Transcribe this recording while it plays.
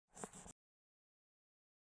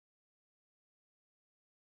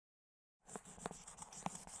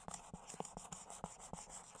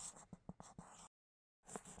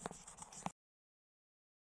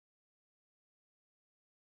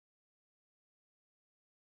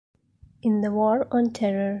In the war on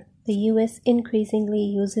terror, the US increasingly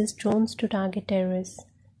uses drones to target terrorists,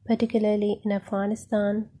 particularly in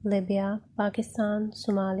Afghanistan, Libya, Pakistan,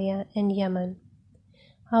 Somalia, and Yemen.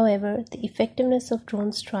 However, the effectiveness of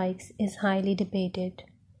drone strikes is highly debated.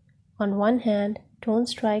 On one hand, drone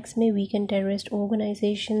strikes may weaken terrorist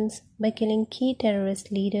organizations by killing key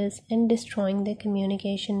terrorist leaders and destroying their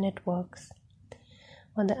communication networks.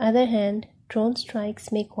 On the other hand, drone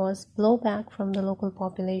strikes may cause blowback from the local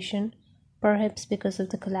population, perhaps because of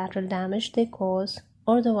the collateral damage they cause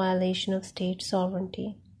or the violation of state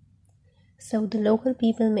sovereignty. So the local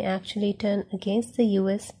people may actually turn against the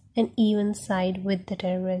US and even side with the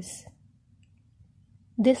terrorists.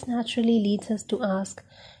 This naturally leads us to ask,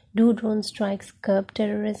 do drone strikes curb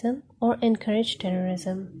terrorism or encourage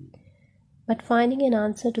terrorism? But finding an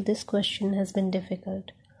answer to this question has been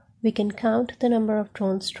difficult. We can count the number of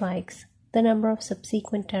drone strikes, the number of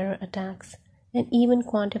subsequent terror attacks, and even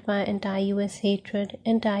quantify anti-US hatred,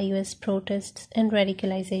 anti-US protests, and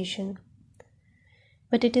radicalization.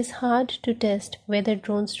 But it is hard to test whether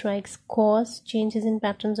drone strikes cause changes in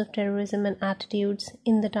patterns of terrorism and attitudes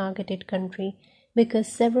in the targeted country, because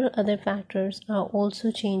several other factors are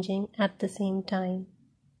also changing at the same time.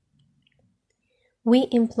 We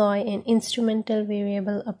employ an instrumental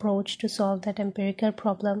variable approach to solve that empirical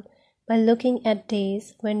problem by looking at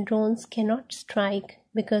days when drones cannot strike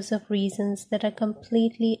because of reasons that are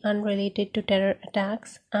completely unrelated to terror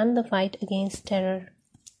attacks and the fight against terror.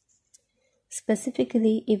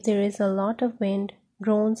 Specifically, if there is a lot of wind,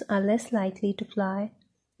 drones are less likely to fly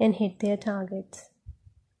and hit their targets.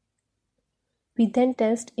 We then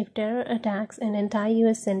test if terror attacks and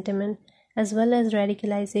anti-US sentiment, as well as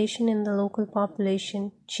radicalization in the local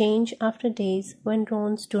population, change after days when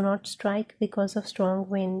drones do not strike because of strong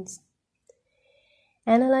winds.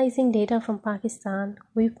 Analyzing data from Pakistan,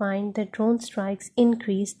 we find that drone strikes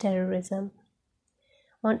increase terrorism.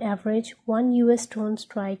 On average, one US drone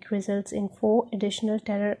strike results in 4 additional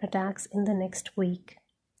terror attacks in the next week.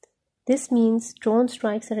 This means drone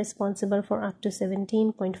strikes are responsible for up to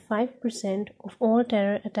 17.5% of all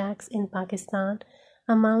terror attacks in Pakistan,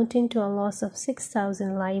 amounting to a loss of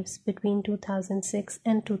 6,000 lives between 2006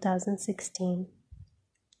 and 2016.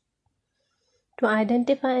 To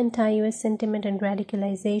identify anti-US sentiment and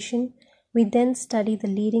radicalization, we then study the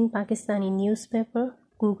leading Pakistani newspaper,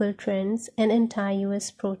 Google Trends, and anti-US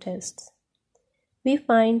protests. We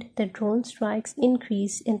find that drone strikes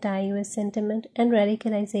increase anti-US sentiment and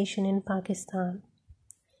radicalization in Pakistan.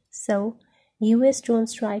 So, US drone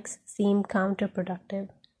strikes seem counterproductive.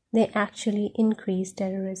 They actually increase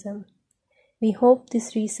terrorism. We hope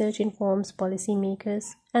this research informs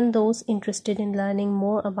policymakers and those interested in learning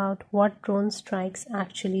more about what drone strikes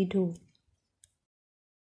actually do.